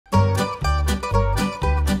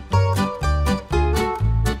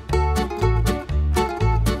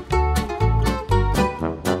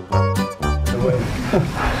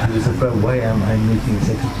surprised why am I meeting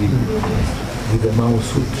secretary with a mouse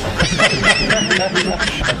suit?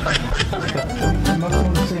 I'm not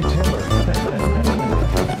going to say tailor.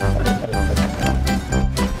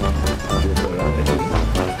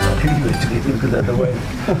 Because otherwise,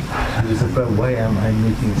 I'm surprised why am I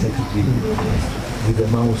meeting secretary with a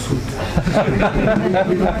mouse suit?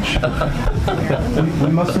 We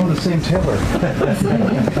must know the same tailor.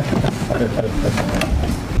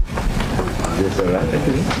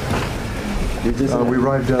 We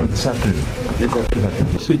arrived this afternoon.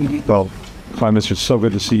 Well, Prime Minister, it's so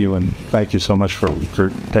good to see you, and thank you so much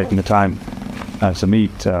for taking the time to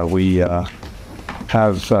meet. We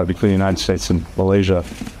have, between the United States and Malaysia,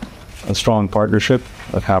 a strong partnership,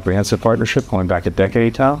 a comprehensive partnership going back a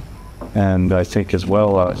decade now. And I think as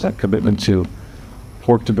well, that commitment to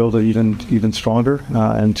work to build it even stronger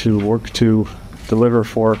and to work to deliver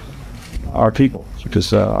for our people, which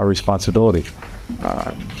is our responsibility.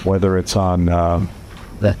 Whether it's on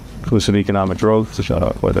inclusive economic growth,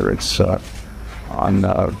 whether it's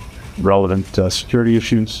on relevant security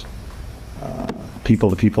issues,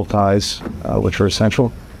 people-to-people ties, which are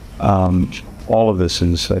essential. All of this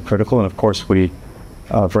is critical, and of course we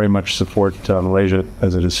very much support Malaysia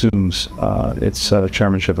as it assumes its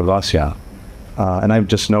chairmanship of ASEAN. And I would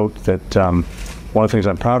just note that one of the things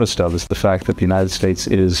I'm proudest of is the fact that the United States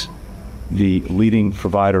is the leading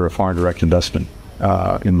provider of foreign direct investment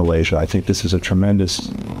in Malaysia. I think this is a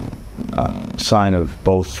tremendous sign of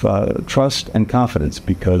both trust and confidence,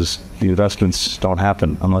 because the investments don't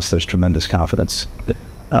happen unless there's tremendous confidence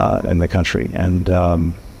in the country. And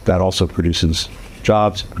that also produces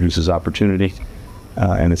jobs, produces opportunity,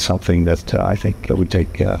 and it's something that I think we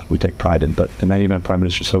take pride in. But in any event, Prime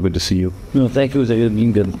Minister, so good to see you. No, thank you, Sir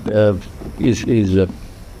Blinken. It's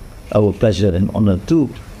our pleasure and honor too,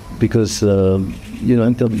 because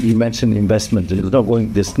until you mentioned investment, it's not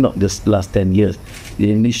going. This not just last 10 years.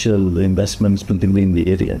 The initial investments, particularly in the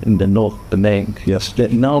area in the north, Penang, yes,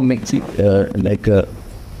 that now makes it like a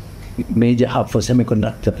major hub for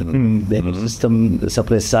semiconductor. The ecosystem, the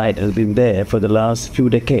supply side has been there for the last few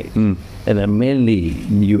decades, and mainly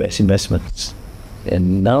U.S. investments.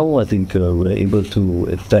 And now I think we're able to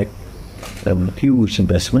attract huge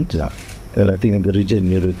investment. Yeah. And I think in the region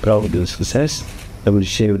we're very proud of the success that will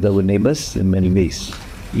share with our neighbors in many ways.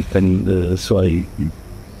 And so I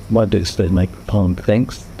want to express my profound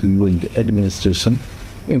thanks to you and the administration.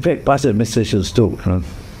 In fact, past administrations too.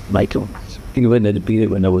 Michael. Even at the period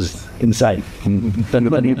when I was inside. The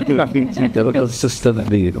local system,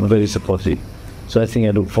 I'm very supportive. So I think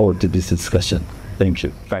I look forward to this discussion. Thank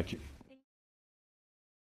you. Thank you.